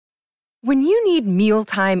When you need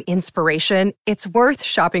mealtime inspiration, it's worth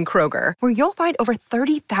shopping Kroger, where you'll find over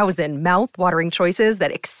 30,000 mouth-watering choices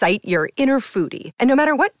that excite your inner foodie. And no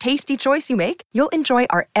matter what tasty choice you make, you'll enjoy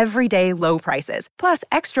our everyday low prices, plus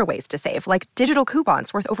extra ways to save, like digital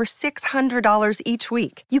coupons worth over $600 each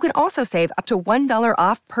week. You can also save up to $1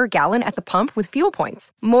 off per gallon at the pump with fuel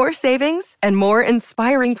points. More savings and more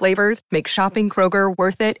inspiring flavors make shopping Kroger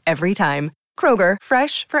worth it every time. Kroger,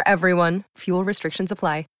 fresh for everyone. Fuel restrictions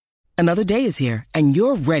apply. Another day is here, and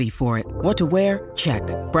you're ready for it. What to wear? Check.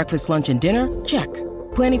 Breakfast, lunch, and dinner? Check.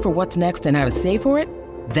 Planning for what's next and how to save for it?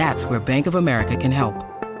 That's where Bank of America can help.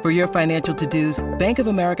 For your financial to-dos, Bank of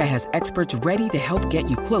America has experts ready to help get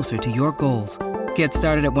you closer to your goals. Get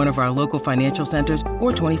started at one of our local financial centers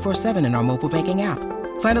or 24/7 in our mobile banking app.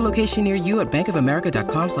 Find a location near you at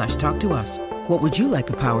bankofamerica.com/talktous. What would you like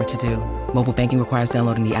the power to do? Mobile banking requires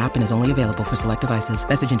downloading the app and is only available for select devices.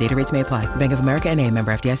 Message and data rates may apply. Bank of America N.A.,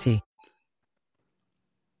 member FDIC.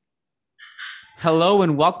 Hello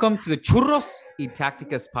and welcome to the Churros y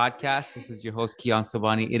Tacticas podcast. This is your host, Kiyan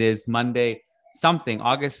Sobani. It is Monday,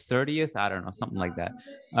 August 30th. I don't know, something like that.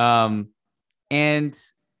 And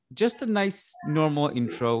just a nice, normal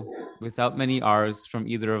intro without many R's from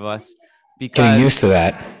either of us. Because getting used to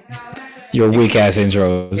that. Your weak ass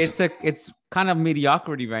intros. It's kind of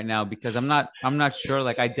mediocrity right now because I'm not sure.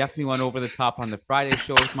 Like I definitely went over the top on the Friday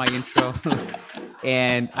show with my intro.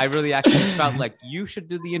 And I really actually felt like you should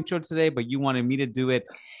do the intro today, but you wanted me to do it.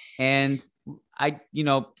 And I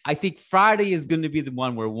think Friday is going to be the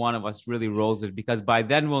one where one of us really rolls it, because by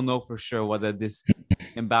then we'll know for sure whether this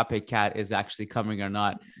Mbappe cat is actually coming or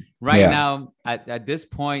not. Right now, at this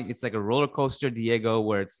point, it's like a roller coaster, Diego,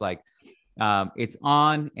 where it's like, it's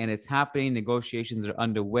on and it's happening. Negotiations are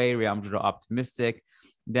underway. Real Madrid are optimistic.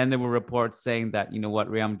 Then there were reports saying that,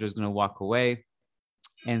 Real Madrid is going to walk away.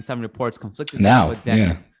 And some reports conflicted now.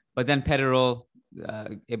 But then Pedro,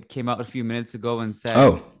 it came out a few minutes ago and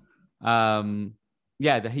said,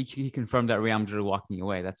 that he confirmed that Real Madrid are walking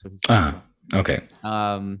away. That's what he said. Okay.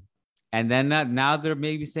 And then now they're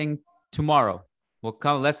maybe saying tomorrow. We'll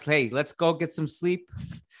come. Let's go get some sleep.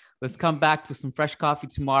 Let's come back with some fresh coffee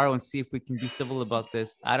tomorrow and see if we can be civil about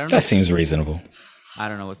this. I don't know. That seems reasonable. I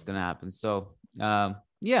don't know what's going to happen. So,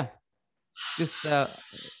 just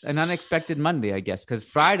an unexpected Monday, I guess, because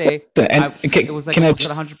Friday it was like almost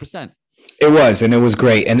at 100%. It was, and it was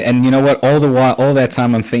great. And you know what? All that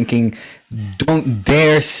time I'm thinking, don't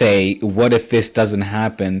dare say, what if this doesn't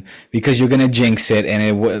happen? Because you're going to jinx it. And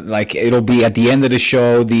it'll be at the end of the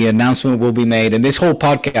show, the announcement will be made, and this whole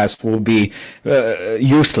podcast will be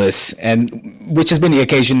useless. And which has been the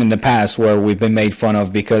occasion in the past where we've been made fun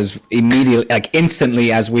of, because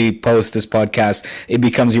instantly as we post this podcast, it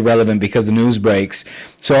becomes irrelevant because the news breaks.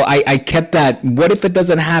 So I kept that "what if it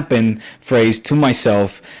doesn't happen" phrase to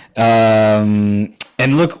myself.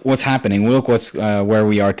 And look what's happening. Look what's where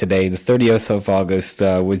we are today, the 30th of August,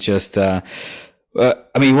 with just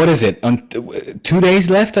what is it? 2 days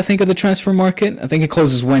left, I think, of the transfer market. I think it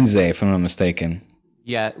closes Wednesday, if I'm not mistaken.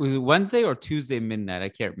 Yeah, was it Wednesday or Tuesday midnight? I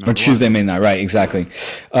can't remember. Or Tuesday midnight, right? Exactly.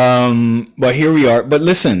 But here we are. But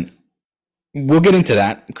listen, we'll get into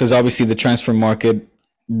that, because obviously the transfer market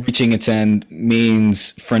reaching its end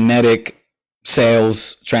means frenetic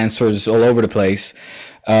sales, transfers all over the place.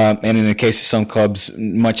 And in the case of some clubs,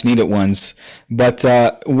 much needed ones. But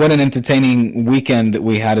what an entertaining weekend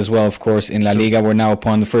we had as well, of course, in La Liga. We're now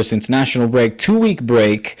upon the first international break, 2-week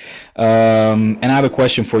break. And I have a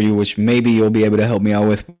question for you, which maybe you'll be able to help me out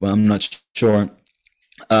with, but I'm not sure.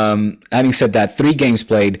 Having said that, 3 games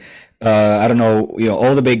played. I don't know,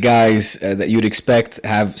 all the big guys that you'd expect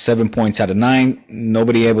have 7 points out of 9.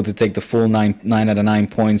 Nobody able to take the full 9 out of 9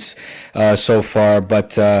 points so far.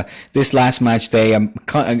 But this last match day,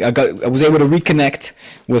 I was able to reconnect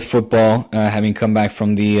with football, having come back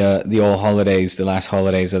from the last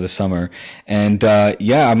holidays of the summer. And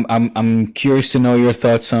I'm curious to know your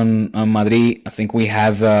thoughts on Madrid. I think we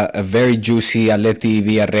have a very juicy Atleti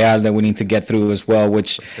Villarreal that we need to get through as well,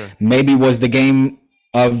 which maybe was the game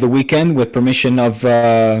of the weekend, with permission of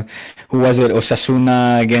who was it?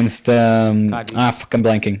 Osasuna against fucking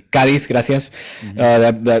blanking. Cádiz, gracias.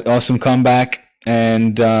 Mm-hmm. That awesome comeback,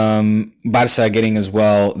 and Barca getting as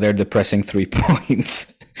well their depressing 3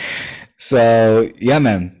 points. So yeah,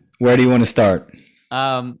 man, where do you want to start?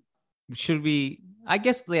 Should we? I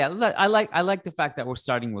guess I like the fact that we're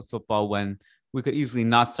starting with football when we could easily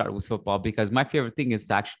not start with football, because my favorite thing is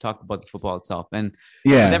to actually talk about the football itself. And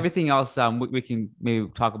with everything else, we can maybe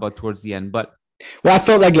talk about towards the end. But Well, I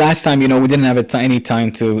felt like last time, we didn't have any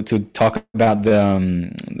time to talk about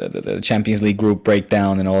the Champions League group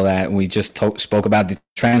breakdown and all that. We just spoke about the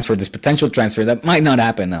transfer, this potential transfer that might not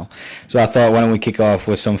happen now. So I thought, why don't we kick off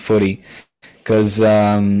with some footy? Because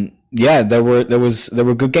yeah, there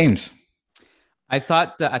were good games. I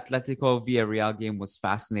thought the Atletico Villarreal game was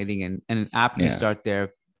fascinating and apt to start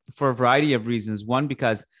there for a variety of reasons. One,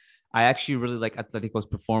 because I actually really like Atletico's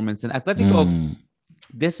performance, and Atletico.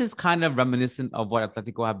 This is kind of reminiscent of what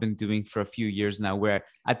Atletico have been doing for a few years now, where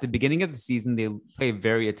at the beginning of the season, they play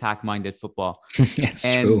very attack-minded football. That's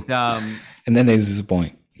true. And then they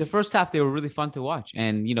disappoint. The first half, they were really fun to watch.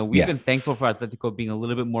 And, we've been thankful for Atletico being a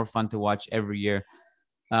little bit more fun to watch every year,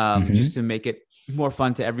 just to make it more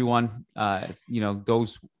fun to everyone.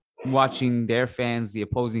 Those watching their fans, the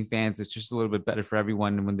opposing fans, it's just a little bit better for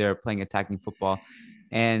everyone when they're playing attacking football.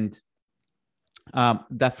 And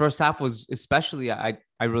that first half was especially, I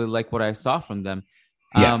really like what I saw from them.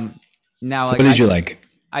 Now, what did you like?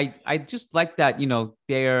 I just like that,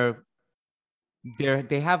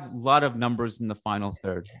 they have a lot of numbers in the final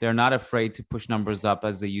third. They're not afraid to push numbers up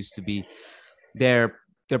as they used to be. Their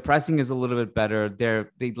pressing is a little bit better.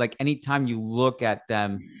 They like, anytime you look at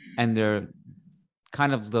them and they're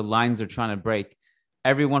kind of, the lines they're trying to break,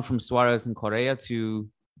 everyone from Suarez and Correa to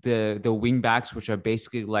the wing backs, which are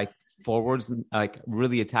basically like forwards, like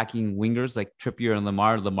really attacking wingers, like Trippier and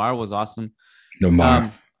Lamar. Lamar was awesome.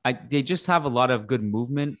 They just have a lot of good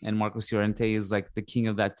movement, and Marcos Llorente is like the king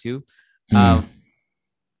of that too. Now,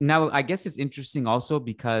 I guess it's interesting also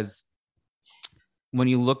because when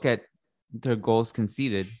you look at their goals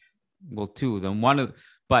conceded, well, two of them,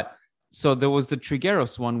 so there was the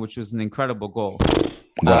Trigueros one, which was an incredible goal.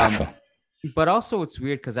 But also it's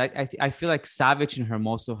weird because I feel like Savic and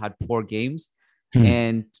Hermoso had poor games,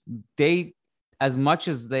 and they, as much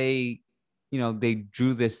as they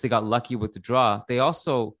drew this, they got lucky with the draw. They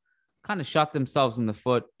also kind of shot themselves in the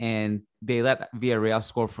foot, and they let Villarreal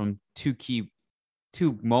score from two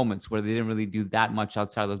moments where they didn't really do that much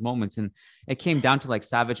outside of those moments. And it came down to like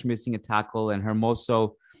Savic missing a tackle and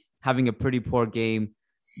Hermoso having a pretty poor game.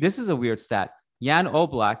 This is a weird stat. Jan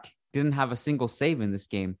Oblak didn't have a single save in this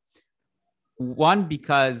game. One,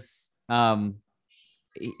 because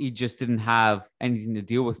he just didn't have anything to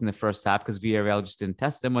deal with in the first half because Villarreal just didn't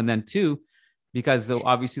test him. And then two, because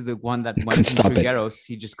obviously the one that went to Trigueros,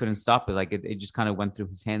 he just couldn't stop it. Like it just kind of went through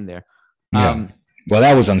his hand there. Well,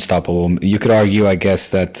 that was unstoppable. You could argue, I guess,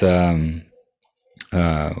 that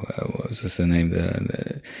what was this the name?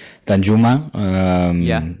 The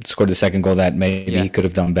Danjuma scored the second goal. That maybe he could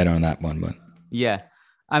have done better on that one, but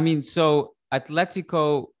so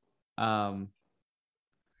Atletico.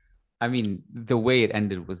 The way it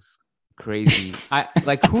ended was crazy.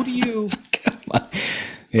 Who do you?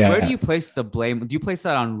 Where do you place the blame? Do you place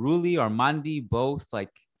that on Rulli or Mandi? Both, I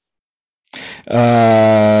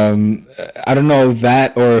don't know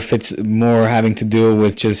that, or if it's more having to do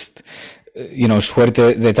with just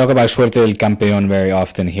suerte. They talk about suerte del campeón very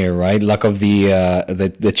often here, right? Luck of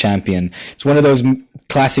the champion. It's one of those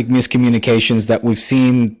classic miscommunications that we've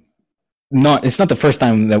seen. It's not the first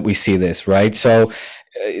time that we see this, right? So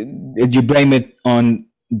you blame it on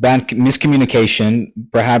bad miscommunication,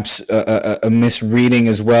 perhaps a misreading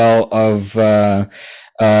as well of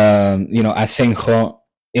Asenjo.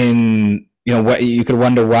 In what you could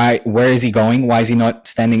wonder, where is he going? Why is he not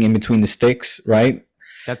standing in between the sticks? Right.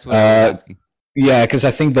 That's what I was asking. Yeah, because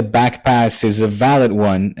I think the back pass is a valid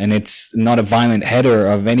one, and it's not a violent header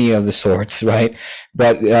of any of the sorts, right?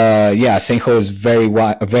 But Asenjo is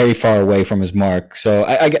very far away from his mark. So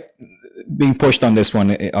I get being pushed on this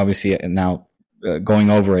one. Obviously, now going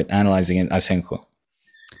over it, analyzing it, Asenjo.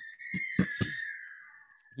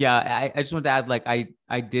 Yeah, I just want to add,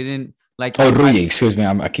 I didn't. Rulli, excuse me.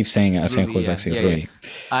 I keep saying Asenjo is actually Rulli.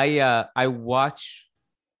 I watch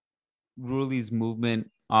Rulli's movement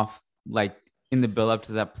off in the build up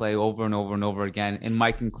to that play over and over and over again. And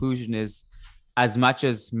my conclusion is, as much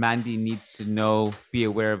as Mandi needs to be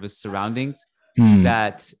aware of his surroundings,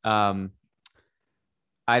 that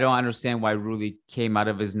I don't understand why Rulli came out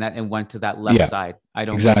of his net and went to that left side. I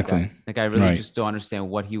don't exactly. I really just don't understand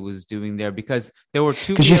what he was doing there, because there were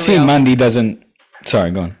two. Because you see, Mandi doesn't.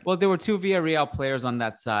 Sorry, go on. Well, there were two Villarreal players on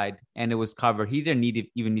that side, and it was covered. He didn't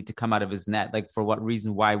even need to come out of his net. For what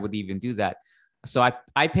reason? Why would he even do that? So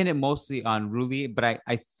I pin it mostly on Rulli, but I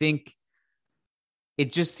think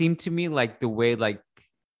it just seemed to me like the way, I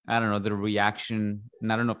don't know, the reaction,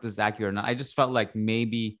 and I don't know if this is accurate or not. I just felt like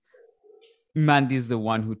maybe Mandi's the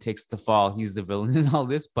one who takes the fall. He's the villain in all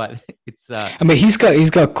this, but it's. He's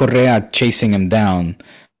got Correa chasing him down.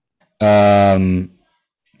 So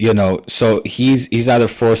he's either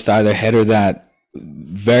forced to either header that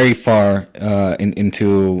very far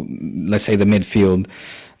into, let's say, the midfield.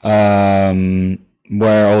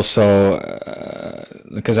 Where also,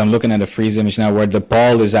 because I'm looking at a freeze image now, where the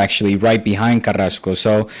ball is actually right behind Carrasco.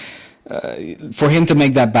 So for him to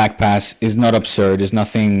make that back pass is not absurd. Is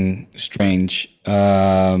nothing strange.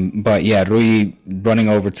 But yeah, Rui running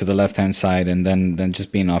over to the left hand side and then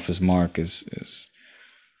just being off his mark is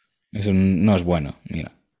no es bueno. Mira.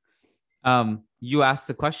 You asked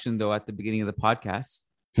the question though at the beginning of the podcast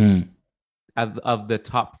of the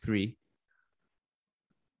top three.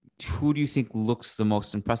 Who do you think looks the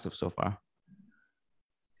most impressive so far?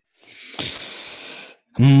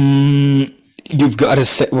 You've got to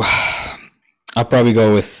say. I'll probably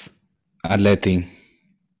go with Atleti.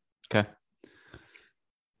 Okay.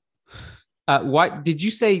 What did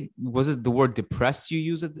you say? Was it the word depressed you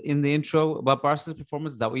used in the intro about Barca's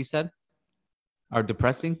performance? Is that what you said? Or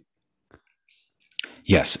depressing?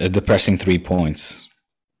 Yes, a depressing 3 points.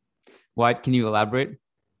 What? Can you elaborate?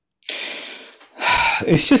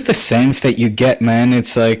 It's just the sense that you get, man.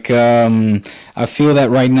 It's like I feel that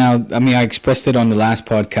right now. I mean, I expressed it on the last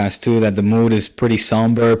podcast too, that the mood is pretty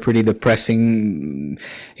somber, pretty depressing.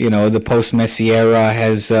 You know, the post-Messi era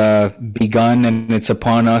has begun and it's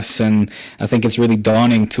upon us, and I think it's really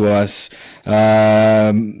dawning to us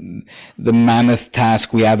the mammoth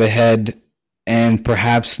task we have ahead, and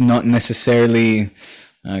perhaps not necessarily.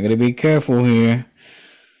 I gotta be careful here.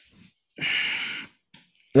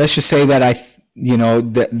 Let's just say that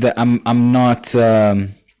I'm not.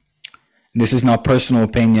 This is not personal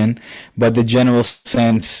opinion, but the general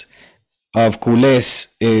sense of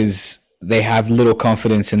culés is they have little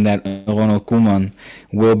confidence in that Ronald Koeman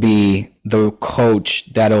will be the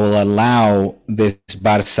coach that will allow this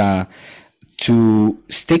Barça to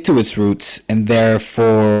stick to its roots and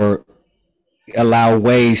therefore allow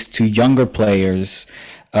ways to younger players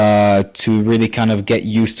to really kind of get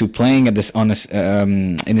used to playing at this in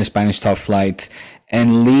the Spanish top flight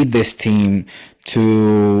and lead this team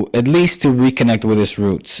to at least to reconnect with its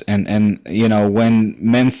roots. And you know, when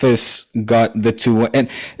Memphis got the two, and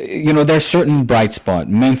you know, there's certain bright spot.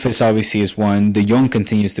 Memphis obviously is one. De Jong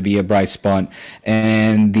continues to be a bright spot,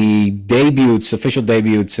 and the debuts, official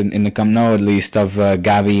debuts in the Camp Nou at least, of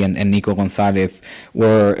Gavi and Nico Gonzalez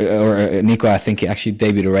or Nico, I think he actually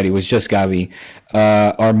debuted already. It was just Gavi.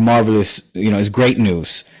 Are marvelous. You know, it's great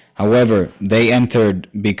news. However, they entered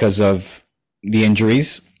because of the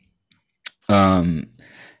injuries. And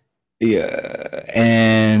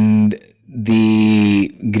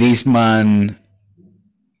the Griezmann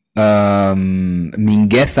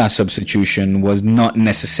Mingueza substitution was not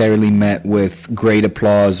necessarily met with great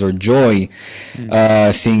applause or joy,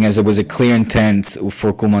 seeing as it was a clear intent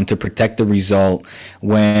for Koeman to protect the result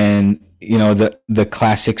when, you know, the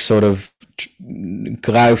classic sort of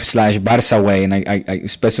Cruyff/Barca way, and I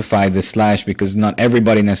specify the slash because not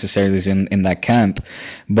everybody necessarily is in that camp,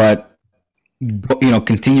 but you know,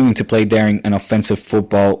 continuing to play daring and offensive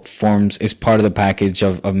football forms is part of the package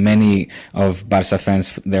of many of Barca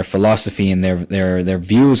fans, their philosophy and their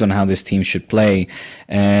views on how this team should play.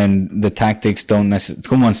 And the tactics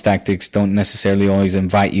Koeman's tactics don't necessarily always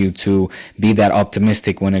invite you to be that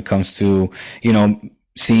optimistic when it comes to, you know,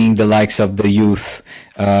 seeing the likes of the youth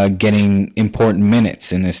getting important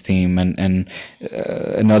minutes in this team. And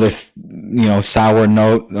another you know, sour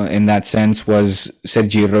note in that sense was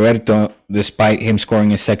Sergi Roberto, despite him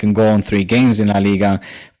scoring his second goal in 3 games in La Liga,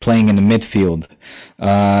 playing in the midfield.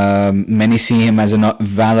 Many see him as a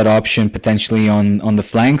valid option potentially on the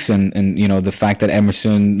flanks, and you know, the fact that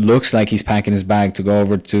Emerson looks like he's packing his bag to go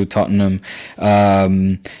over to Tottenham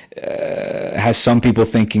has some people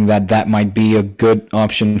thinking that might be a good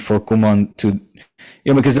option for Koeman to,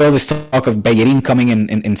 you know, because there's all this talk of Bellerin coming in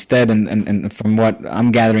instead, and from what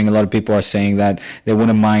I'm gathering, a lot of people are saying that they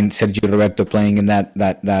wouldn't mind Sergio Roberto playing in that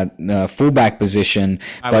fullback position,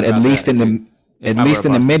 but at least in the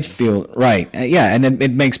midfield, right? Yeah, and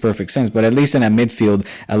it makes perfect sense. But at least in that midfield,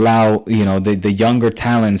 allow, you know, the younger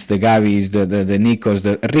talents, the Gavis, the Nikos,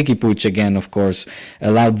 the Ricky Puig again, of course,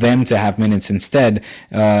 allow them to have minutes instead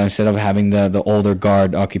of having the older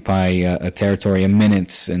guard occupy a territory and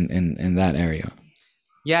minutes in that area.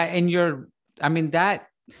 Yeah, and I mean, that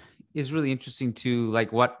is really interesting too,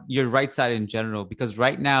 like what your right side in general, because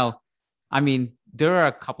right now, I mean, there are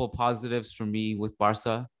a couple positives for me with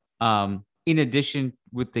Barca. In addition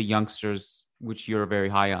with the youngsters, which you're very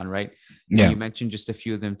high on, right? Yeah. And you mentioned just a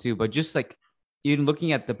few of them too, but just like even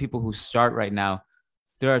looking at the people who start right now,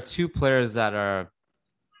 there are 2 players that are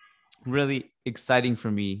really exciting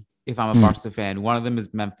for me if I'm a Barca fan. One of them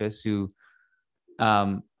is Memphis, who,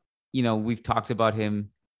 you know, we've talked about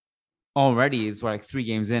him already is like 3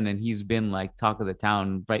 games in, and he's been like talk of the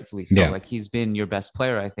town, rightfully so. Yeah. Like he's been your best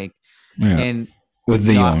player, I think. Yeah. And With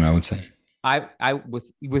you De know, Jong, I would say. I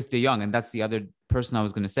with De Jong, and that's the other person I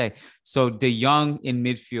was going to say. So De Jong in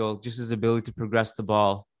midfield, just his ability to progress the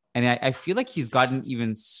ball, and I feel like he's gotten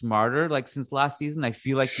even smarter. Like since last season, I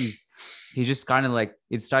feel like he's just kind of like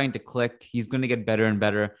it's starting to click. He's going to get better and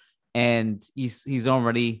better, and he's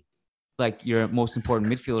already like your most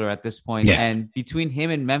important midfielder at this point. Yeah. And between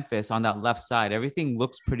him and Memphis on that left side, everything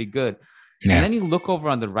looks pretty good. And Yeah. then you look over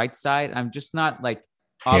on the right side. I'm just not like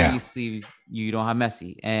obviously you don't have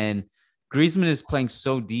Messi, and Griezmann is playing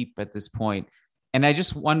so deep at this point. And I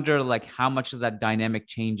just wonder like how much of that dynamic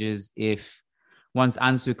changes if once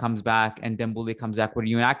Ansu comes back and Dembele comes back, where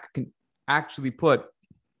you can actually put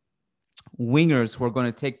wingers who are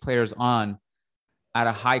going to take players on at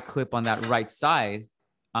a high clip on that right side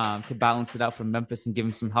to balance it out for Memphis and give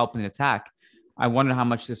him some help in attack. I wonder how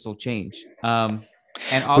much this will change. And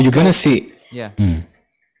also, well, you're going to see. Yeah.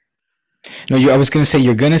 No, I was going to say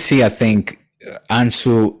you're going to see, I think,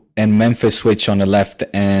 Ansu and Memphis switch on the left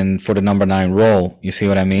and for the number 9 role. You see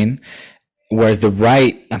what I mean? Whereas the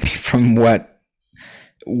right, I mean, from what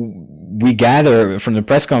we gather from the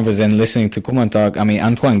press conference and listening to Koeman talk, I mean,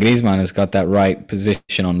 Antoine Griezmann has got that right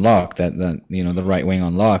position on lock, that the right wing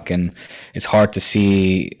on lock, and it's hard to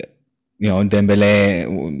see,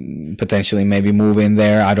 Dembele potentially maybe move in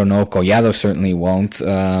there. I don't know. Collado certainly won't.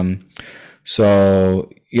 So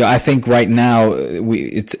I think right now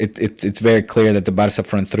it's very clear that the Barca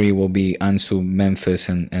front 3 will be Ansu, Memphis,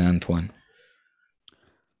 and Antoine.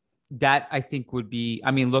 That I think would be.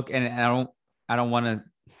 I mean, look, and I don't want to.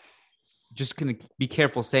 Just gonna be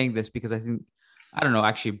careful saying this because I think I don't know.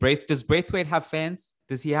 Actually, does Braithwaite have fans?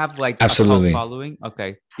 Does he have like absolutely a cult following?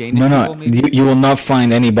 Okay, Danish no. You will not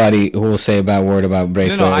find anybody who will say a bad word about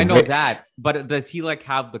Braithwaite. No, I know that, but does he like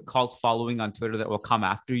have the cult following on Twitter that will come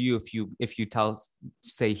after you if you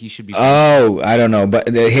say he should be? Oh, I don't know, but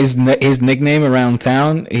his nickname around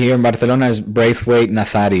town here in Barcelona is Braithwaite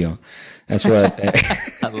Nazario. That's what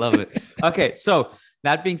I love it. Okay, so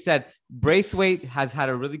that being said, Braithwaite has had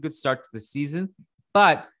a really good start to the season,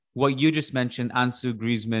 but what you just mentioned, Ansu,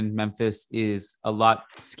 Griezmann, Memphis, is a lot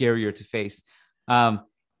scarier to face. I'll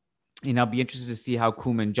be interested to see how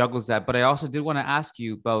Koeman juggles that. But I also did want to ask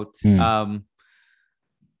you about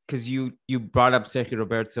because you brought up Sergio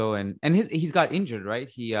Roberto and he's got injured, right?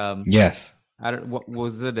 Yes. What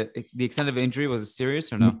was it? The extent of injury, was it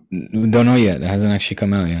serious or no? Don't know yet. It hasn't actually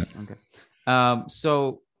come out yet. Okay.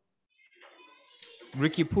 So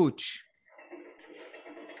Ricky Puig,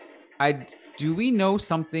 do we know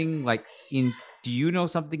something like do you know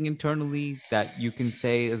something internally that you can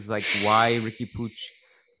say is like why Ricky Puig?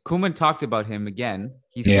 Koeman talked about him again.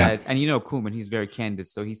 He said, and Koeman, he's very candid.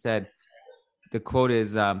 So he said, the quote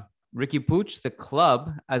is, Ricky Puig, the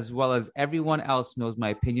club, as well as everyone else knows my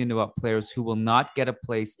opinion about players who will not get a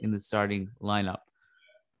place in the starting lineup.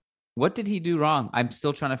 What did he do wrong? I'm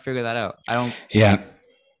still trying to figure that out. I don't. Yeah.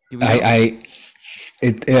 Do we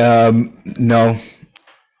know? No.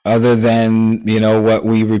 Other than, what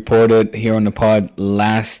we reported here on the pod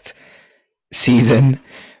last season,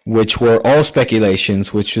 which were all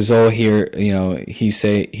speculations, which was all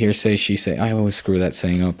hearsay, she say. I always screw that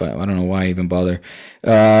saying up. I don't know why I even bother.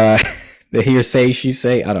 The hearsay, she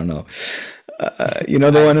say. I don't know.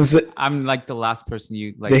 The one who's. I'm like the last person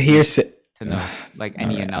you like. The hearsay. To know, like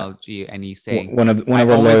any analogy, any saying. One of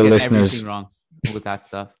our loyal listeners. Everything wrong with that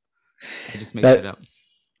stuff. I just make it up.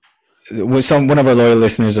 One of our loyal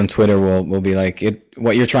listeners on Twitter will be like,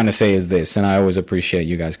 what you're trying to say is this, and I always appreciate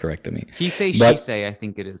you guys correcting me. He say, she say, I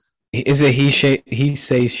think it is. Is it he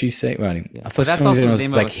say, she say? Well, I thought that's also the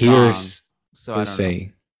name of a here's, so I don't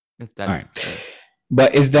say. Know if that, all right.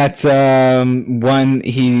 But is that when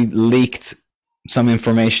he leaked some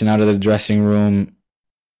information out of the dressing room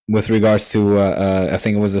with regards to, I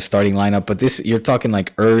think it was the starting lineup, but this, you're talking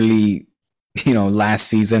like early, last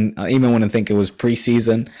season, even when I think it was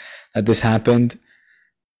preseason that this happened.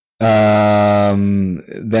 Then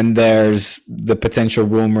there's the potential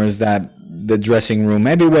rumors that the dressing room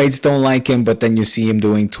heavyweights don't like him, but then you see him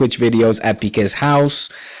doing Twitch videos at Piqué's house.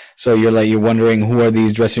 So you're wondering who are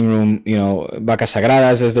these dressing room, vacas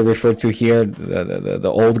sagradas as they're referred to here, the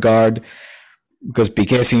old guard, because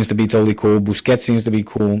Piqué seems to be totally cool. Busquets seems to be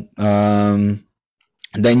cool.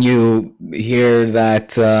 Then you hear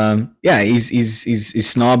that, he's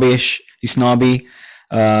snobbish. He's snobby.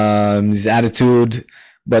 His attitude,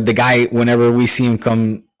 but the guy, whenever we see him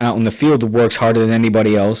come out in the field, works harder than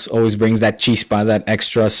anybody else. Always brings that chispa, that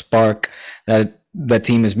extra spark that the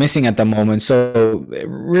team is missing at the moment. So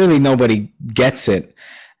really, nobody gets it.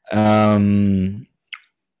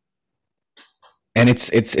 and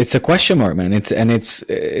it's a question mark, man.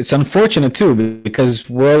 It's unfortunate too, because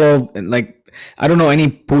we're all like, I don't know any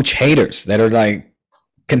Puig haters that are like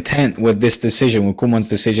content with this decision, with Koeman's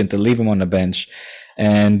decision to leave him on the bench.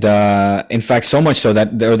 And in fact, so much so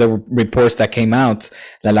that there are the reports that came out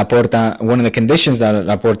that Laporta, one of the conditions that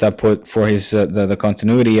Laporta put for his the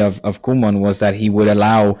continuity of Koeman was that he would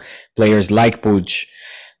allow players like Puig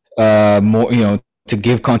more, to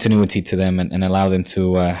give continuity to them and allow them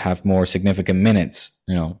to have more significant minutes.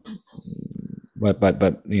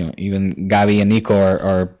 But even Gavi and Nico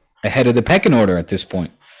are ahead of the pecking order at this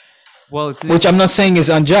point. Well, which I'm not saying is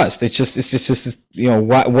unjust. It's just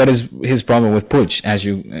what is his problem with Puig, as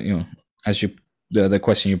the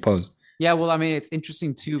question you posed. Yeah, well, I mean, it's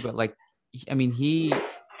interesting too, but like, I mean,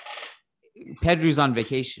 Pedri's on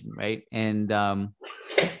vacation, right? And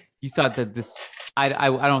you thought that this,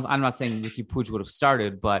 I'm not saying Ricky Puig would have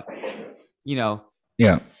started, but yeah,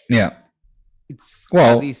 it's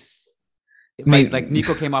well, at least like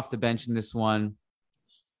Nico came off the bench in this one.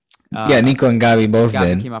 Nico and Gavi both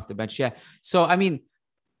did. Came off the bench. Yeah. So, I mean,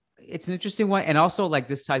 it's an interesting one. And also, like,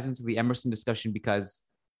 this ties into the Emerson discussion because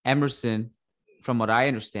Emerson, from what I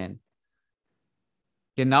understand,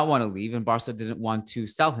 did not want to leave and Barca didn't want to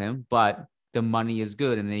sell him, but the money is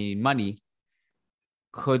good and they need money.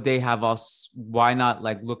 Could they have us? Why not,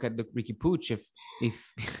 like, look at the Ricky Puig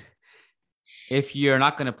if you're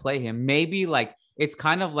not going to play him? Maybe, like, it's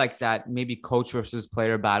kind of like that maybe coach versus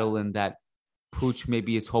player battle in that Puig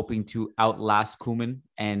maybe is hoping to outlast Koeman,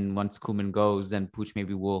 and once Koeman goes, then Puig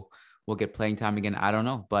maybe will get playing time again. I don't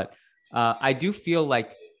know, but I do feel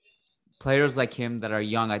like players like him that are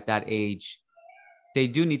young at that age, they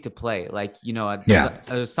do need to play. Like,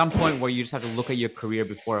 there's some point where you just have to look at your career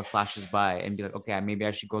before it flashes by and be like, okay, maybe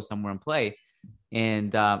I should go somewhere and play.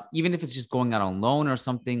 And even if it's just going out on loan or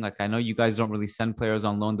something, like I know you guys don't really send players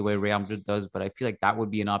on loan the way Real Madrid does, but I feel like that would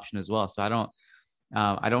be an option as well. So I don't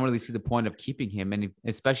really see the point of keeping him. And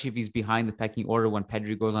especially if he's behind the pecking order when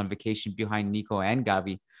Pedri goes on vacation behind Nico and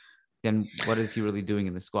Gavi, then what is he really doing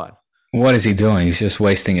in the squad? What is he doing? He's just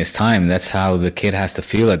wasting his time. That's how the kid has to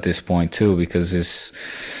feel at this point too, because it's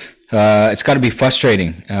got to be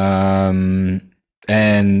frustrating. And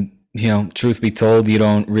truth be told, you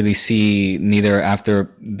don't really see, neither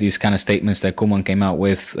after these kind of statements that Koeman came out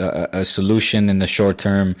with, a solution in the short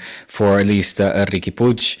term for at least Ricky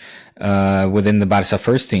Puig within the Barca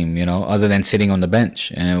first team, other than sitting on the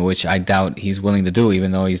bench, which I doubt he's willing to do,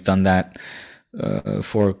 even though he's done that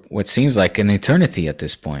for what seems like an eternity at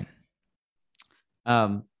this point.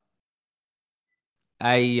 I've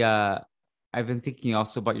been thinking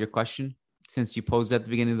also about your question since you posed at the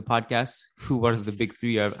beginning of the podcast. Who are the big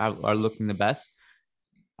three are looking the best?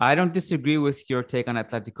 I don't disagree with your take on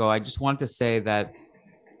Atletico. I just want to say that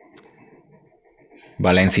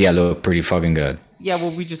Valencia look pretty fucking good. Yeah,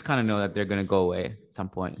 well, we just kind of know that they're going to go away at some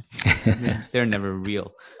point. They're never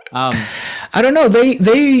real. I don't know.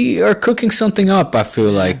 They are cooking something up, I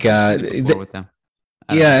feel like. With them.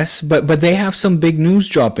 Yes, but they have some big news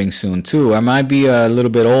dropping soon too. I might be a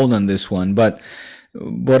little bit old on this one, but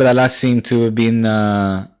Bordalas seemed to have been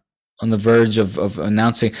on the verge of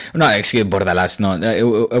announcing. No, excuse Bordalas.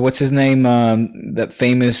 No, what's his name? That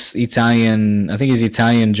famous Italian. I think he's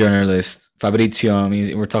Italian journalist Fabrizio. I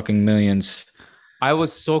mean, we're talking millions. I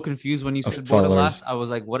was so confused when you said Bordalas. I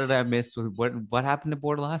was like, what did I miss? What happened to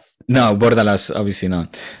Bordalas? No, Bordalas, obviously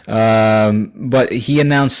not. But he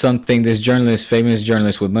announced something, this journalist, famous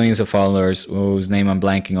journalist with millions of followers, whose name I'm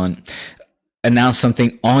blanking on, announced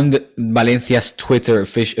something on Valencia's Twitter,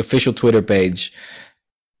 official Twitter page,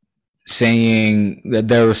 saying that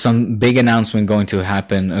there was some big announcement going to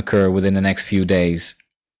occur within the next few days.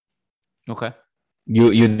 Okay.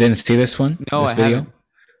 You didn't see this one? No, this I video? haven't.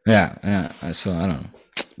 Yeah. So I don't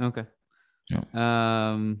know. Okay. No.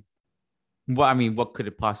 What could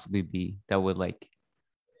it possibly be that would like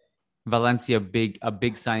Valencia a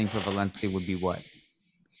big signing for Valencia would be what?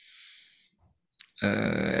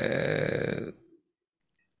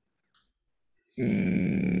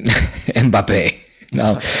 Mbappe.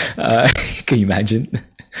 No. Can you imagine?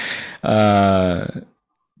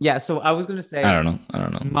 Yeah, so I was gonna say I don't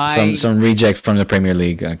know. Some reject from the Premier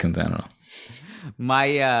League. I don't know.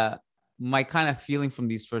 My kind of feeling from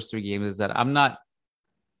these first three games is that I'm not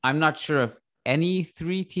sure if any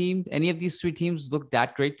of these three teams look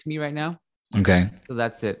that great to me right now. Okay. So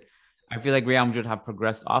that's it. I feel like Real Madrid have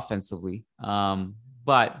progressed offensively,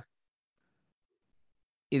 but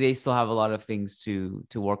they still have a lot of things to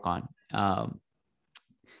work on. And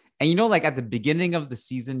like at the beginning of the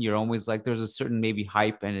season, you're always like, there's a certain maybe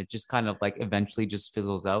hype and it just kind of like eventually just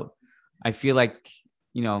fizzles out. I feel like,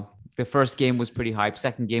 the first game was pretty hype.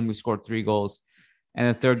 Second game, we scored 3 goals. And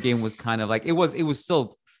the third game was kind of like it was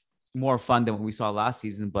still more fun than what we saw last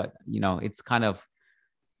season, but it's kind of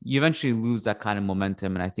you eventually lose that kind of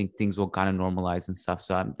momentum, and I think things will kind of normalize and stuff.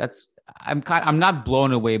 So I'm not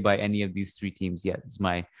blown away by any of these three teams yet. Is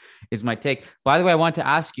my take. By the way, I want to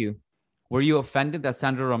ask you, were you offended that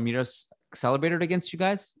Sandro Ramirez celebrated against you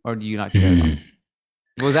guys, or do you not care about it?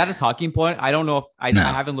 Was that a talking point? I don't know if I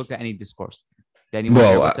haven't looked at any discourse. Did anyone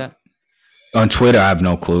care about that? On Twitter, I have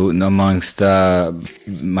no clue. Amongst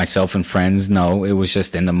myself and friends, no. It was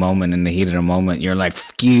just in the moment, in the heat of the moment. You're like,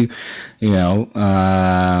 fuck you, But,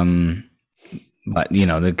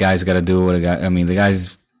 the guy's got to do what the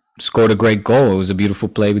guy's scored a great goal. It was a beautiful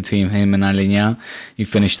play between him and Alenya. He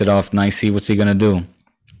finished it off nicely. What's he going to do?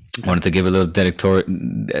 I wanted to give a little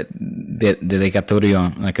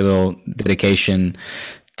dedicatorio, like a little dedication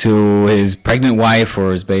to his pregnant wife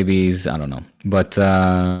or his babies. I don't know. But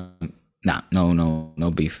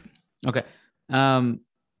no beef. Okay. And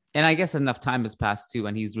I guess enough time has passed too,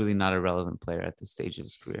 and he's really not a relevant player at this stage of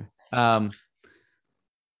his career.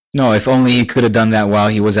 No, if only he could have done that while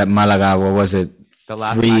he was at Malaga. What was it? The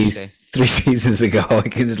last match day. 3 seasons ago,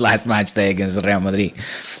 his last match day against Real Madrid.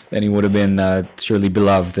 Then he would have been surely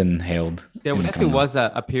beloved and hailed. There definitely was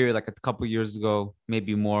a period like a couple years ago,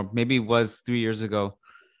 maybe more, maybe it was 3 years ago,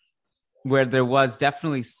 where there was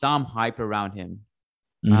definitely some hype around him.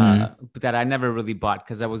 But that I never really bought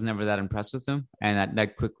because I was never that impressed with him, and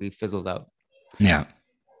that quickly fizzled out. Yeah.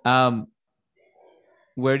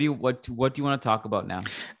 What do you want to talk about now?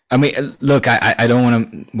 I mean, look, I don't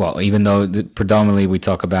want to. Well, even though predominantly we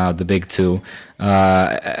talk about the big two,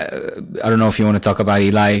 I don't know if you want to talk about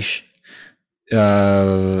Elias.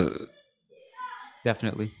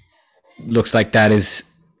 Definitely. Looks like that is,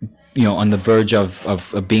 on the verge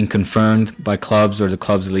of being confirmed by clubs, or the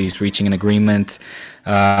clubs at least reaching an agreement,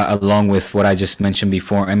 along with what I just mentioned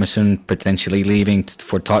before, Emerson potentially leaving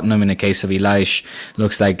for Tottenham. In the case of Elias,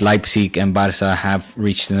 looks like Leipzig and Barca have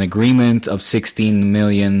reached an agreement of 16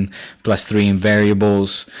 million plus 3 in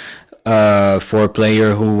variables for a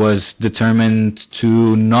player who was determined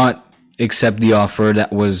to not accept the offer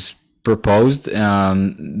that was proposed.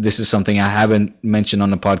 This is something I haven't mentioned on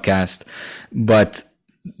the podcast, but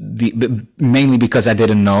mainly because I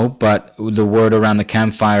didn't know, but the word around the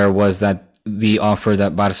campfire was that the offer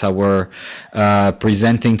that Barca were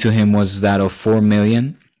presenting to him was that of 4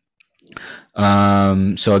 million.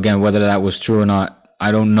 So again, whether that was true or not,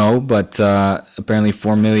 I don't know, but apparently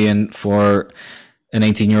 4 million for an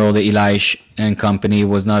 18-year-old Elias and company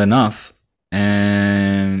was not enough.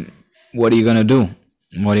 And what are you going to do?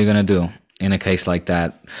 What are you going to do in a case like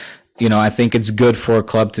that? I think it's good for a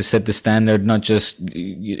club to set the standard, not just,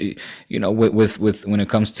 with when it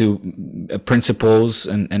comes to principles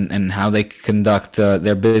and how they conduct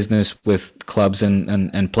their business with clubs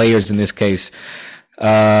and players in this case,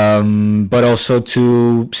 but also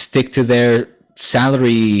to stick to their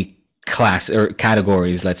salary class or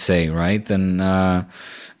categories, let's say, right? And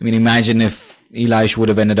imagine if Elias would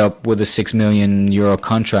have ended up with a €6 million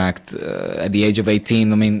contract at the age of 18.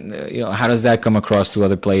 How does that come across to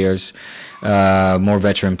other players, more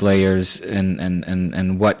veteran players,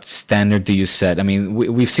 and what standard do you set?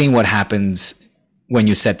 We've seen what happens when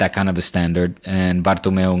you set that kind of a standard, and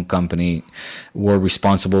Bartomeu and company were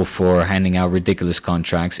responsible for handing out ridiculous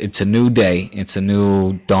contracts. It's a new day. It's a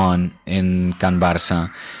new dawn in Can Barça,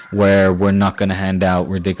 where we're not going to hand out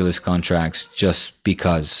ridiculous contracts just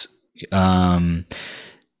because.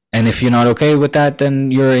 And if you're not okay with that,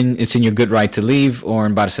 then it's in your good right to leave, or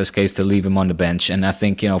in Barca's case, to leave him on the bench. And I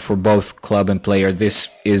think, for both club and player, this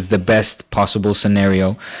is the best possible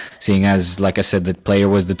scenario, seeing as, like I said, the player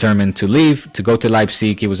was determined to leave, to go to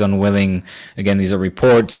Leipzig. He was unwilling. Again, these are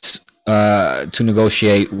reports, to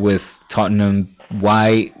negotiate with Tottenham.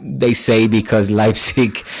 Why? They say because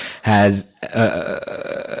Leipzig has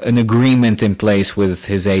an agreement in place with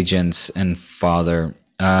his agents and father.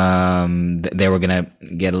 They were going to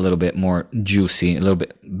get a little bit more juicy, a little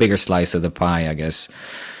bit bigger slice of the pie, I guess.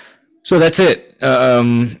 So that's it.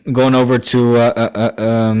 Going over to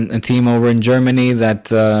a team over in Germany that,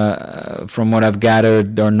 from what I've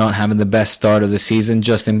gathered, are not having the best start of the season.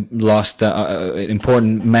 Just lost an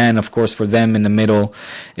important man, of course, for them in the midfield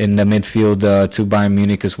to Bayern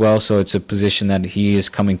Munich as well. So it's a position that he is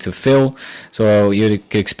coming to fill. So you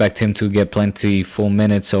could expect him to get plenty full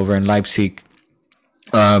minutes over in Leipzig.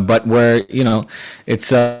 But where,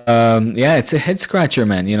 it's it's a head scratcher,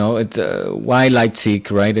 man. It's why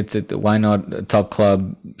Leipzig, right? Why not a top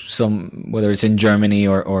club, whether it's in Germany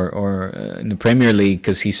or in the Premier League,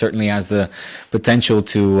 because he certainly has the potential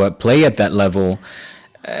to play at that level.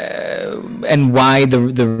 And why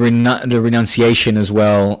the renunciation as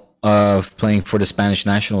well of playing for the Spanish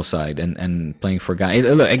national side and playing for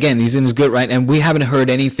Ghana. Look, again, he's in his good right, and we haven't heard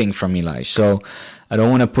anything from Elias, so I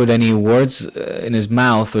don't want to put any words in his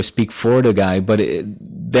mouth or speak for the guy, but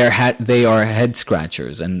they are head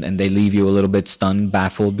scratchers, and they leave you a little bit stunned,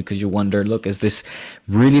 baffled, because you wonder, look, is this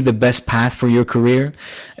really the best path for your career?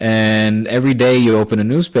 And every day you open the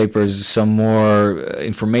newspapers, some more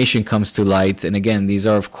information comes to light, and again, these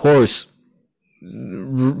are, of course,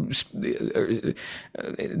 this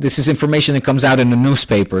is information that comes out in the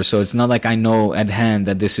newspaper, so it's not like I know at hand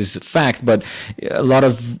that this is fact, but a lot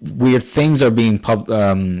of weird things are being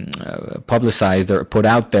publicized or put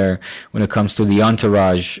out there when it comes to the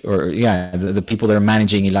entourage, or the people that are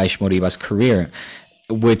managing Elias Moriba's career,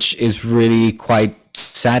 which is really quite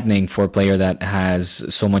saddening for a player that has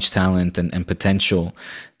so much talent and potential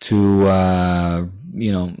to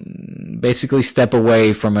basically step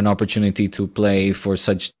away from an opportunity to play for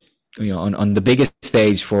such, on the biggest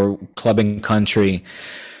stage for club and country,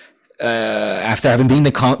 after having been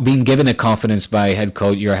given the confidence by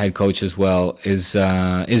your head coach as well, is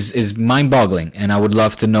mind-boggling. And I would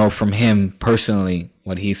love to know from him personally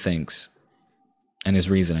what he thinks and his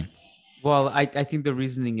reasoning. Well, I think the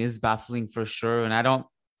reasoning is baffling for sure. And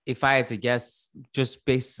if I had to guess, just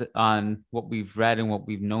based on what we've read and what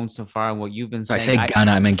we've known so far and what you've been saying. I say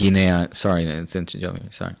Ghana, I meant Guinea. Sorry,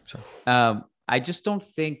 sorry. I just don't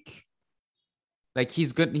think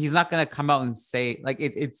he's good. He's not going to come out and say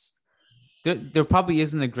there probably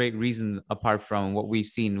isn't a great reason apart from what we've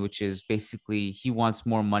seen, which is basically he wants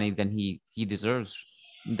more money than he deserves.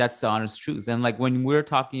 That's the honest truth. And when we're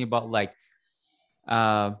talking about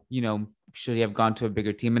should he have gone to a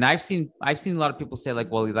bigger team? And I've seen a lot of people say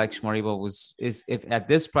Elias Moriba is if at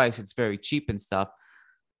this price it's very cheap and stuff.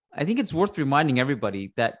 I think it's worth reminding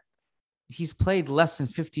everybody that he's played less than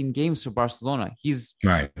 15 games for Barcelona. He's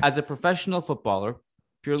right. As a professional footballer,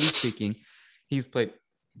 purely speaking, he's played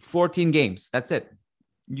 14 games. That's it.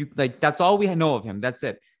 That's all we know of him. That's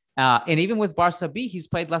it. And even with Barca B, he's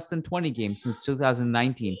played less than 20 games since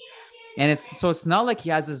 2019. And it's not like he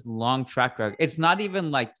has this long track record. It's not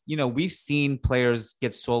even we've seen players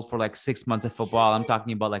get sold for 6 months of football. I'm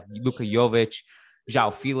talking about Luka Jovic,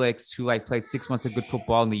 João Felix, who played 6 months of good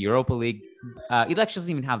football in the Europa League. Elias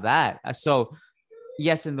doesn't even have that. So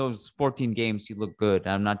yes, in those 14 games, he looked good.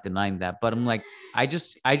 I'm not denying that. But I'm I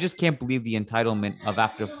just can't believe the entitlement of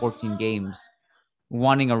after 14 games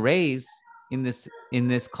wanting a raise in this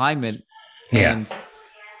climate. Yeah. And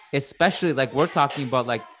especially we're talking about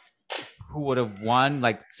who would have won.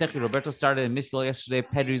 Sergio Roberto started in midfield yesterday.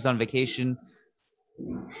 Pedri's on vacation.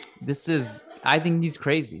 I think he's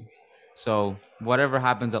crazy. So whatever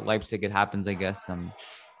happens at Leipzig, it happens, I guess.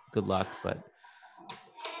 Good luck, but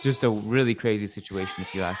just a really crazy situation,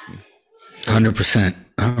 if you ask me. 100%.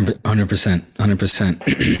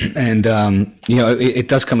 And it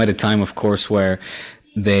does come at a time, of course, where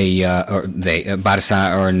Barca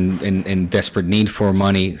are in desperate need for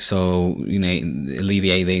money, so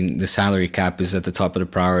alleviating the salary cap is at the top of the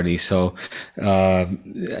priority. So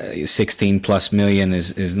 16 plus million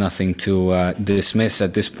is nothing to dismiss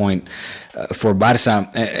at this point for Barca,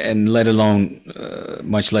 and let alone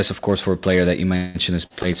much less, of course, for a player that you mentioned has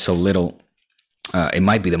played so little. It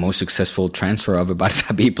might be the most successful transfer of a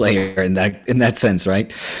Barca B player in that sense,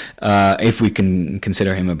 right? If we can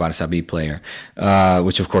consider him a Barca B player,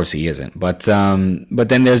 which of course he isn't. But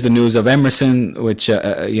then there's the news of Emerson, which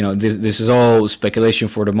this is all speculation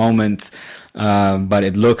for the moment. But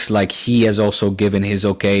it looks like he has also given his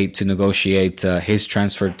okay to negotiate his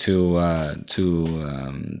transfer to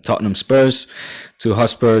Tottenham Spurs, to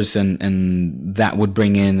Hotspurs, and that would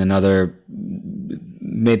bring in another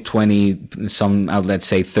mid-20, some outlets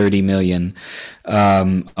say 30 million,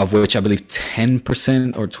 of which I believe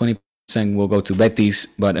 10% or 20% will go to Betis,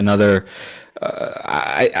 but another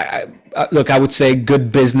I would say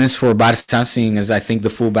good business for Barca, seeing as I think the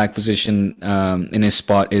fullback position in his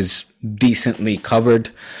spot is decently covered.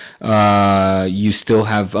 You still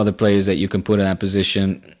have other players that you can put in that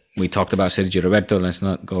position. We talked about Sergio Roberto. Let's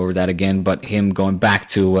not go over that again. But him going back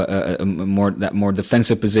to a more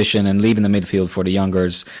defensive position and leaving the midfield for the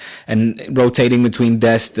youngers, and rotating between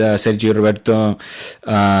Dest, Sergio Roberto,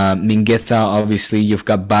 Mingueza. Obviously, you've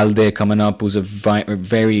got Balde coming up, who's a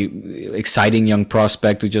very exciting young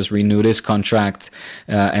prospect who just renewed his contract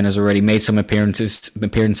and has already made some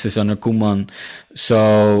appearances under Koeman.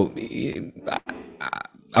 So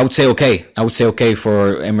I would say okay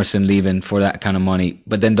for Emerson leaving for that kind of money,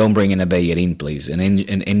 but then don't bring in a Bellerin, please. An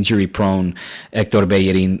injury-prone Hector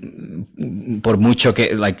Bellerin, por mucho que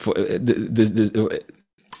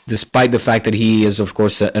despite the fact that he is, of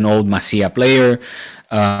course, an old Masia player,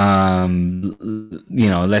 Let's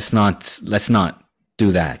not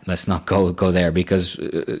do that. Let's not go there, because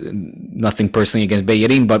nothing personally against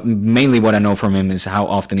Bellerin, but mainly what I know from him is how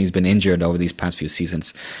often he's been injured over these past few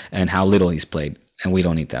seasons and how little he's played, and we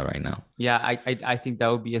don't need that right now. Yeah, I think that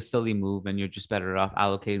would be a silly move, and you're just better off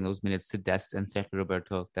allocating those minutes to Dest and Sergio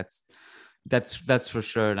Roberto. That's for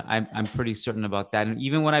sure. And I'm pretty certain about that. And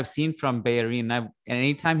even what I've seen from Bellerin, and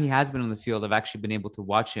anytime he has been on the field, I've actually been able to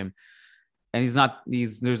watch him. And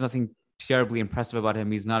there's nothing terribly impressive about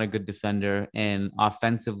him. He's not a good defender, and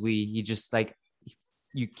offensively, he just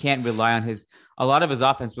you can't rely on a lot of his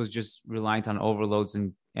offense was just reliant on overloads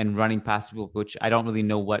and running past people, which I don't really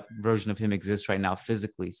know what version of him exists right now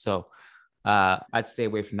physically. So I'd stay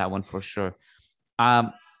away from that one for sure.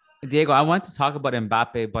 Diego, I want to talk about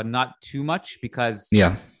Mbappe, but not too much, because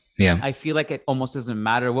I feel like it almost doesn't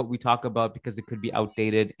matter what we talk about because it could be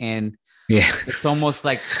outdated. And it's almost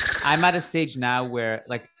like I'm at a stage now where,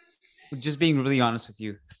 like, just being really honest with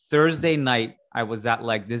you, Thursday night, I was at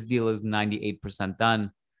like, this deal is 98%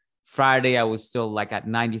 done. Friday, I was still like at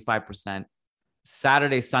 95%.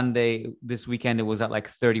 Saturday, Sunday, this weekend, it was at like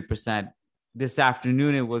 30%. This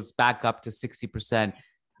afternoon, it was back up to 60%.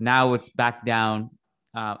 Now it's back down.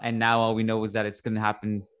 And now all we know is that it's going to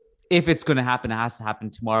happen. If it's going to happen, it has to happen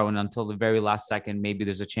tomorrow. And until the very last second, maybe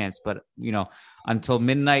there's a chance. But, until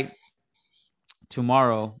midnight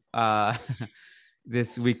tomorrow,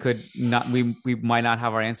 we might not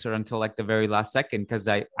have our answer until like the very last second, because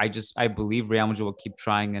I believe Real Madrid will keep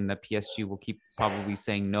trying, and the PSG will keep probably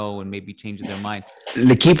saying no and maybe changing their mind.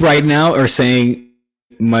 L'Equipe right now are saying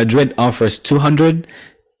Madrid offers 200,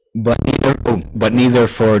 but neither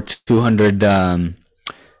for 200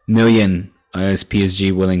 million is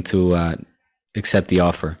PSG willing to accept the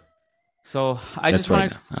offer. So I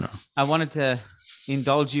wanted to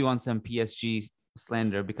indulge you on some PSG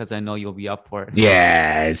slander, because I know you'll be up for it.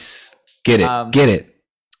 Yes, get it.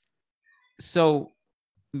 So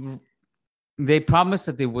they promised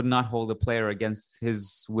that they would not hold a player against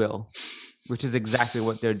his will, which is exactly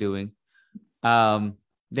what they're doing.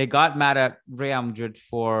 They got mad at Real Madrid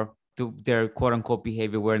for their quote unquote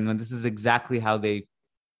behavior, when this is exactly how they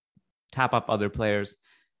tap up other players.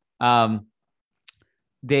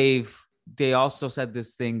 They also said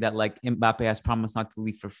this thing that like Mbappe has promised not to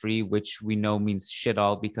leave for free, which we know means shit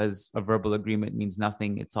all, because a verbal agreement means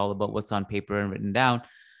nothing. It's all about what's on paper and written down.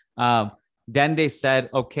 Then they said,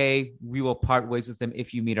 okay, we will part ways with him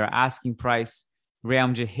if you meet our asking price. Real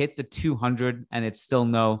Madrid hit the 200 and it's still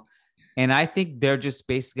no. And I think they're just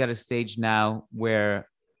basically at a stage now where,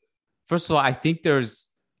 first of all, I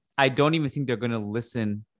don't even think they're going to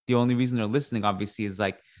listen. The only reason they're listening, obviously, is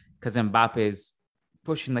like because Mbappe is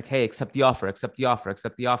pushing like, hey, accept the offer,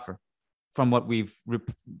 from what we're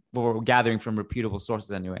gathering from reputable sources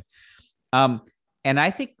anyway. And I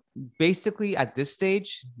think basically at this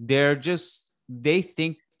stage, they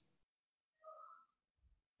think,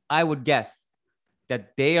 I would guess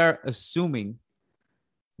that they are assuming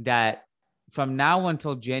that from now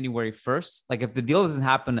until January 1st, like if the deal doesn't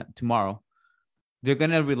happen tomorrow, they're going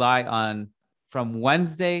to rely on from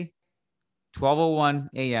Wednesday, 12:01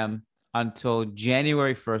 a.m. until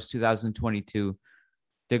January 1st, 2022.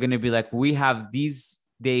 They're going to be like, we have these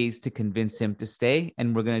days to convince him to stay.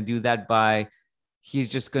 And we're going to do that by, he's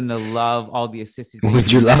just going to love all the assists. Would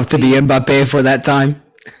you love to be Mbappe for that time?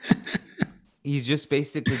 He's just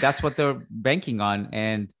basically, that's what they're banking on.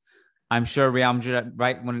 And I'm sure Real Madrid,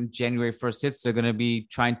 right when January 1st hits, they're going to be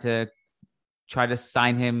trying to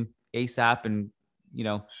sign him ASAP and,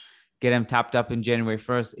 get him tapped up in January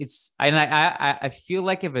 1st. I feel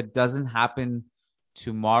like if it doesn't happen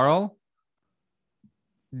tomorrow,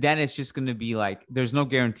 then it's just going to be like, there's no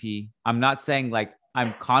guarantee. I'm not saying like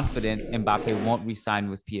I'm confident Mbappe won't re-sign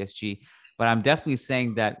with PSG, but I'm definitely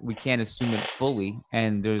saying that we can't assume it fully.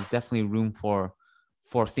 And there's definitely room for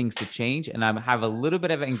things to change. And I have a little bit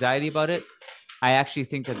of anxiety about it. I actually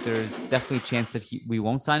think that there's definitely a chance that we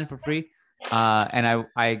won't sign him for free. And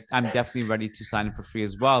I'm definitely ready to sign him for free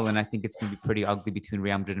as well. And I think it's going to be pretty ugly between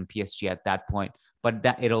Real Madrid and PSG at that point. But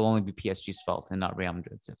that it'll only be PSG's fault and not Real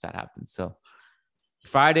Madrid's if that happens. So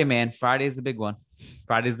Friday, man. Friday is the big one.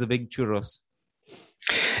 Friday's the big churros.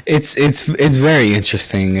 It's very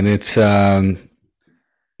interesting, and it's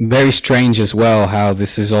very strange as well how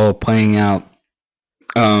this is all playing out.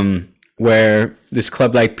 Where this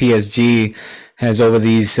club like PSG has over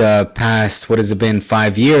these past, what has it been,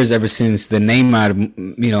 5 years, ever since the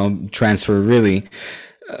Neymar, transfer, really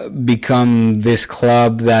become this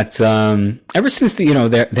club that ever since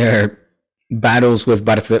their battles with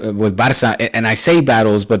Barca, and I say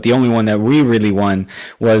battles, but the only one that we really won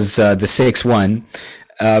was the 6-1.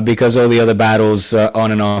 because all the other battles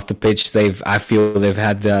on and off the pitch, I feel they've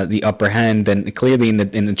had the upper hand, and clearly in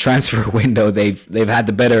the transfer window they've had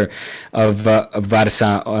the better of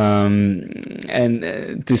Barca,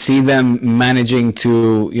 and to see them managing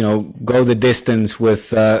to go the distance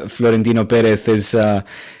with Florentino Perez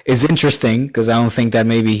is interesting, because I don't think that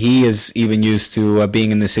maybe he is even used to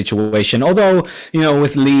being in this situation. Although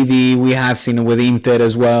with Levy, we have seen it with Inter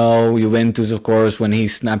as well, Juventus of course, when he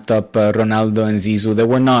snapped up Ronaldo and Zizou. They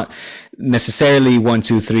were not necessarily 1,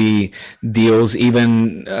 2, 3 deals.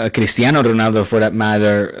 Even Cristiano Ronaldo, for that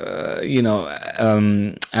matter,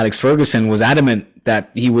 Alex Ferguson was adamant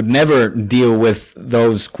that he would never deal with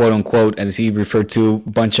those quote unquote, as he referred to,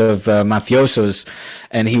 bunch of mafiosos,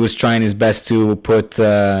 and he was trying his best to put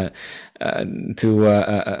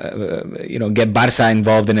get Barca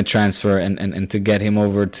involved in a transfer and to get him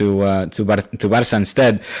over to Barca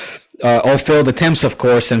instead. All failed attempts, of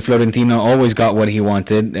course, and Florentino always got what he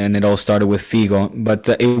wanted, and it all started with Figo. But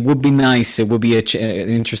it would be nice, it would be an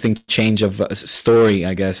interesting change of story,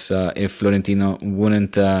 I guess, if Florentino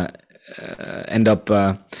wouldn't end up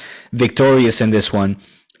victorious in this one.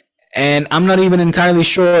 And I'm not even entirely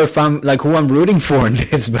sure if I'm who I'm rooting for in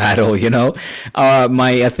this battle.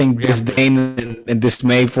 I think disdain and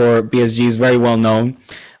dismay for PSG is very well known.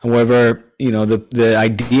 However, the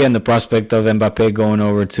idea and the prospect of Mbappe going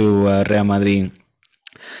over to Real Madrid,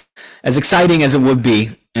 as exciting as it would be,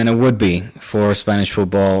 and it would be for Spanish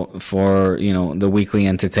football, for the weekly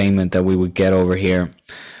entertainment that we would get over here,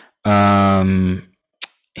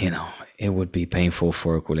 it would be painful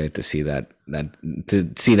for Culé to see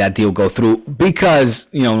that deal go through,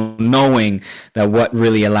 because knowing that what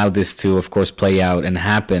really allowed this to, of course, play out and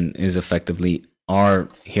happen is effectively our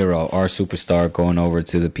hero, our superstar, going over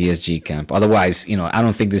to the PSG camp. Otherwise, I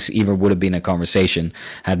don't think this even would have been a conversation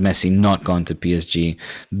had Messi not gone to PSG.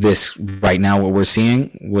 This right now, what we're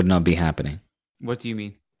seeing, would not be happening. What do you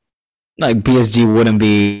mean? PSG wouldn't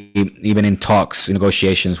be even in talks,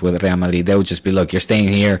 negotiations with Real Madrid. They would just be, look, you're staying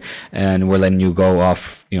here and we're letting you go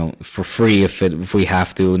off, for free if we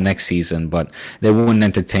have to next season. But they wouldn't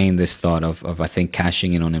entertain this thought of I think,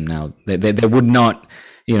 cashing in on him now. They would not,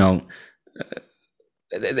 they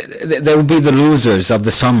would be the losers of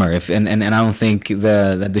the summer, and I don't think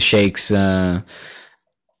the Sheikhs are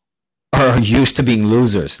used to being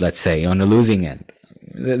losers, let's say, on the losing end.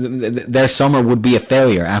 Their summer would be a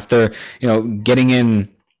failure after getting in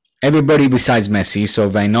everybody besides Messi. So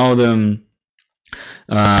Wijnaldum,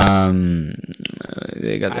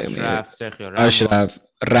 they got Sergio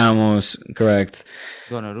Ramos, correct.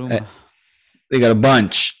 They got a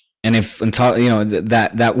bunch. And if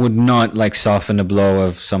that would not soften the blow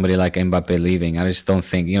of somebody like Mbappe leaving. I just don't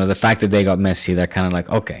think the fact that they got Messi, they're kind of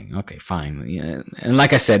okay, fine. And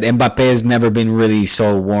like I said, Mbappe has never been really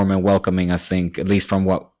so warm and welcoming. I think, at least from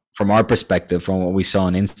our perspective, from what we saw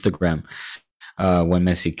on Instagram when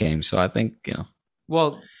Messi came. So I think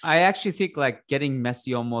Well, I actually think getting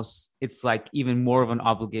Messi it's even more of an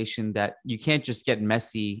obligation, that you can't just get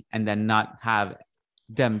Messi and then not have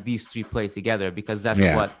these three play together, because that's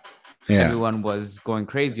what everyone was going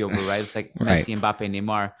crazy over, right? It's like Messi, Mbappe,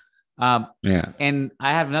 Neymar. And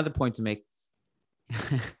I have another point to make.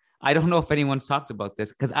 I don't know if anyone's talked about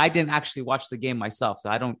this, because I didn't actually watch the game myself,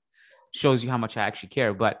 so shows you how much I actually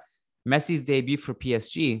care. But Messi's debut for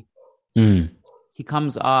PSG, he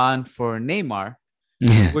comes on for Neymar,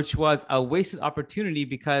 which was a wasted opportunity,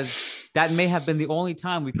 because that may have been the only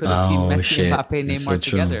time we could have seen Messi, Mbappe, Neymar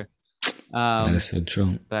together. That is so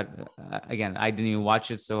true. But again, I didn't even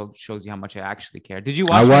watch it, so it shows you how much I actually care. Did you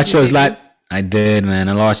watch? I watched those I did, man.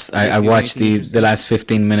 I watched the last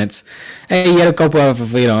 15 minutes. Hey, you had a couple of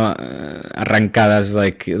arrancadas,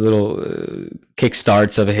 little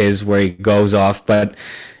kickstarts of his where he goes off, but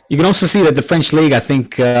you can also see that the French league, I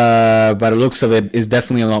think, by the looks of it, is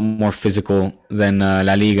definitely a lot more physical than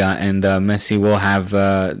La Liga, and Messi will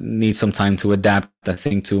need some time to adapt, I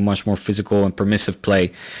think, to much more physical and permissive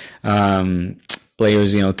play.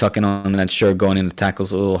 Players, tucking on that shirt, going into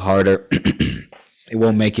tackles a little harder. It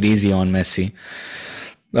won't make it easy on Messi.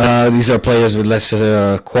 These are players with less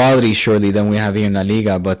quality, surely, than we have here in La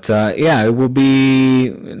Liga. But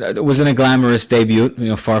it wasn't a glamorous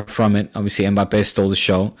debut, far from it. Obviously, Mbappe stole the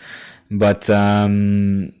show. But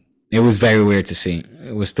it was very weird to see.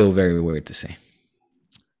 It was still very weird to see.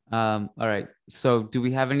 All right. So do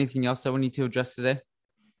we have anything else that we need to address today?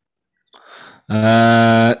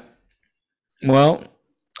 Well,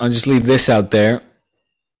 I'll just leave this out there.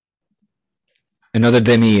 Another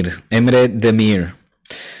Emre Demir.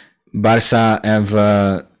 Barca have,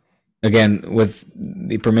 again, with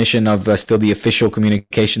the permission of still the official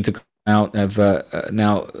communication to out have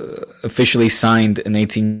now officially signed an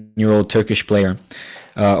 18-year-old Turkish player,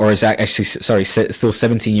 or is actually still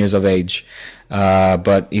 17 years of age.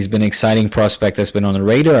 But he's been an exciting prospect that's been on the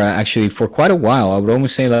radar actually for quite a while. I would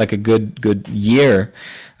almost say like a good year.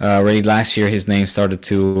 Already last year, his name started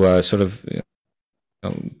to sort of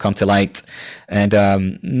come to light, and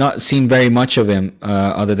not seen very much of him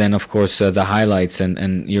other than, of course, the highlights.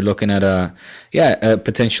 And you're looking at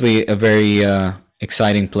potentially a very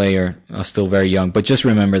exciting player, still very young. But just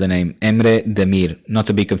remember the name Emre Demir, not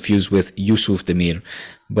to be confused with Yusuf Demir.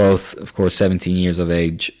 Both, of course, 17 years of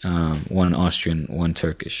age, one Austrian, one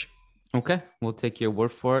Turkish. Okay, we'll take your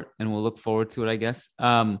word for it, and we'll look forward to it, I guess.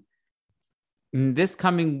 This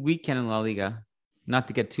coming weekend in La Liga, not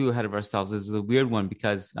to get too ahead of ourselves, this is a weird one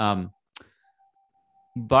because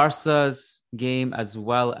Barca's game, as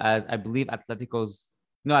well as I believe not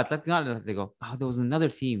Atletico. Oh, there was another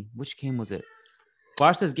team. Which game was it?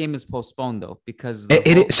 Barca's game is postponed though because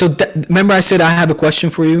remember I said I have a question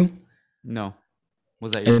for you. No,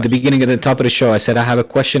 was that your at the beginning, at the top of the show? I said I have a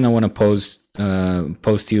question I want to pose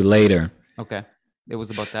to you later. Okay, it was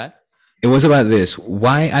about that. It was about this.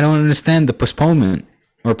 Why I don't understand the postponement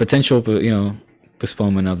or potential,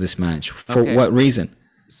 postponement of this match. For what reason?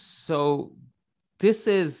 So this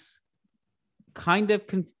is kind of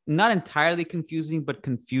not entirely confusing, but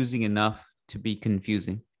confusing enough to be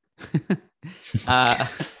confusing.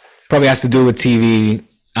 Probably has to do with TV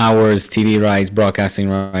hours, TV rights, broadcasting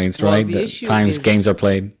rights, right? The times games are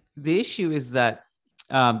played. The issue is that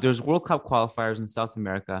there's World Cup qualifiers in South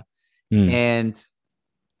America, and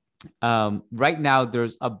right now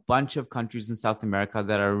there's a bunch of countries in South America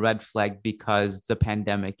that are red flagged because the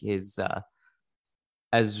pandemic has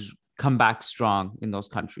come back strong in those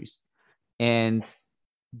countries. And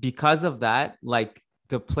because of that, like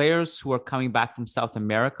the players who are coming back from South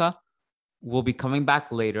America will be coming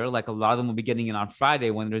back later. Like a lot of them will be getting in on Friday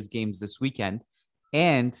when there's games this weekend.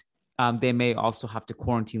 And they may also have to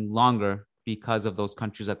quarantine longer because of those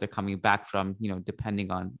countries that they're coming back from, depending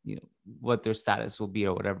on, what their status will be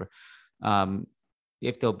or whatever.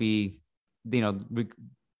 If they'll be,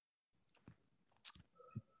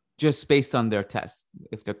 just based on their test,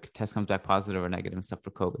 if their test comes back positive or negative and stuff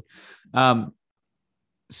for COVID.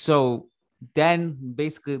 So then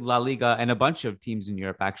basically La Liga and a bunch of teams in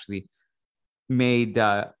Europe actually made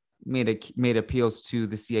appeals to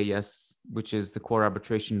the CAS, which is the Court of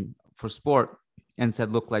Arbitration for Sport, and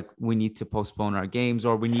said, look, like we need to postpone our games,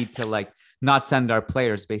 or we need to like not send our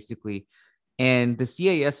players basically. And the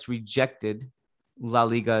CAS rejected La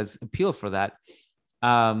Liga's appeal for that.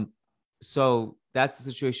 So that's the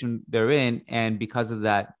situation they're in. And because of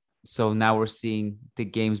that, so now we're seeing the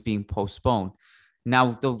games being postponed.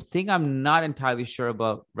 Now, the thing I'm not entirely sure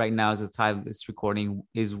about right now as the time of this recording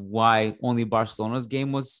is why only Barcelona's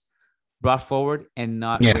game was brought forward and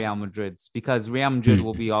not Real Madrid's, because Real Madrid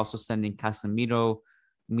will be also sending Casemiro,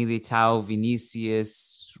 Militao,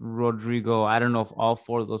 Vinicius, Rodrigo. I don't know if all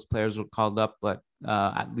four of those players were called up, but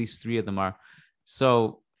at least three of them are.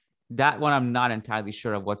 So that one, I'm not entirely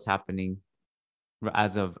sure of what's happening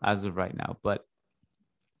as of right now. But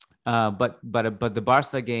the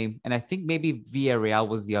Barca game, and I think maybe Villarreal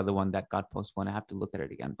was the other one that got postponed. I have to look at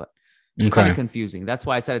it again, but it's kind of confusing. That's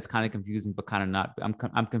why I said it's kind of confusing, but kind of not.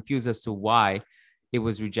 I'm confused as to why it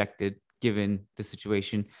was rejected given the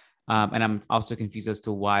situation. And I'm also confused as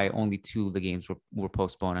to why only two of the games were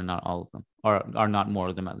postponed and not all of them, or not more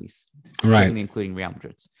of them at least. Right. Certainly including Real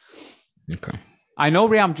Madrid's. Okay. I know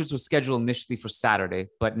Real Madrid's was scheduled initially for Saturday,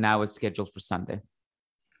 but now it's scheduled for Sunday.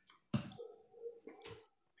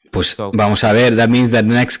 Pues vamos a ver. That means that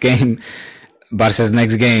next game, Barca's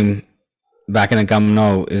next game back in the Camp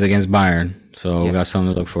Nou is against Bayern. So we got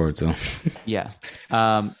something to look forward to. Yeah.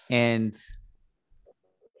 And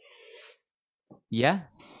yeah.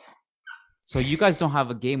 So you guys don't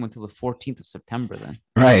have a game until the 14th of September then.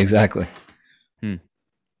 Right, exactly.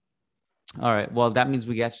 All right. Well, that means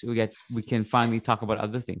we can finally talk about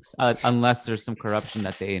other things, unless there's some corruption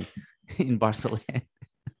that day in Barcelona.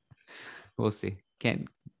 We'll see. Can't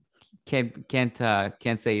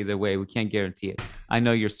say either way. We can't guarantee it. I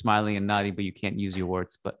know you're smiling and nodding, but you can't use your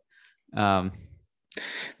words. But the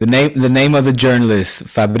name of the journalist,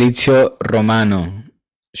 Fabrizio Romano.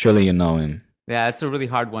 Surely you know him. Yeah, it's a really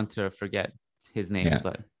hard one to forget his name.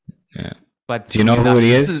 But do you know who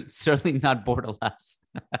he is? Certainly not Bordalas.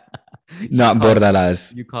 Not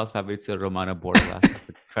Bordalas. You call Fabrizio Romano Bordalas. That's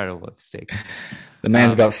an incredible mistake. The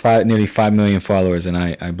man's got nearly 5 million followers, and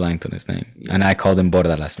I blanked on his name. Yeah. And I called him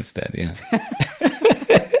Bordalas instead, yeah.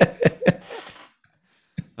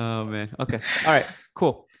 Oh, man. Okay. All right.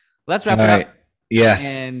 Cool. Let's wrap it up.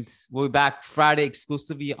 Yes. And we'll be back Friday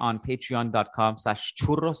exclusively on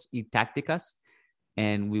patreon.com/churros y tácticas.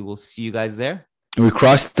 And we will see you guys there. We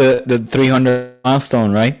crossed the 300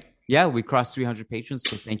 milestone, right? Yeah, we crossed 300 patrons.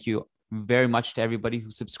 So thank you very much to everybody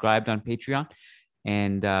who subscribed on Patreon.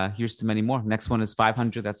 And here's to many more. Next one is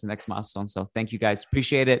 500. That's the next milestone. So thank you guys.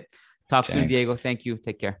 Appreciate it. Talk soon, Diego. Thank you.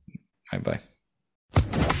 Take care. Bye-bye.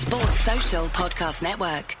 Sports Social Podcast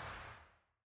Network.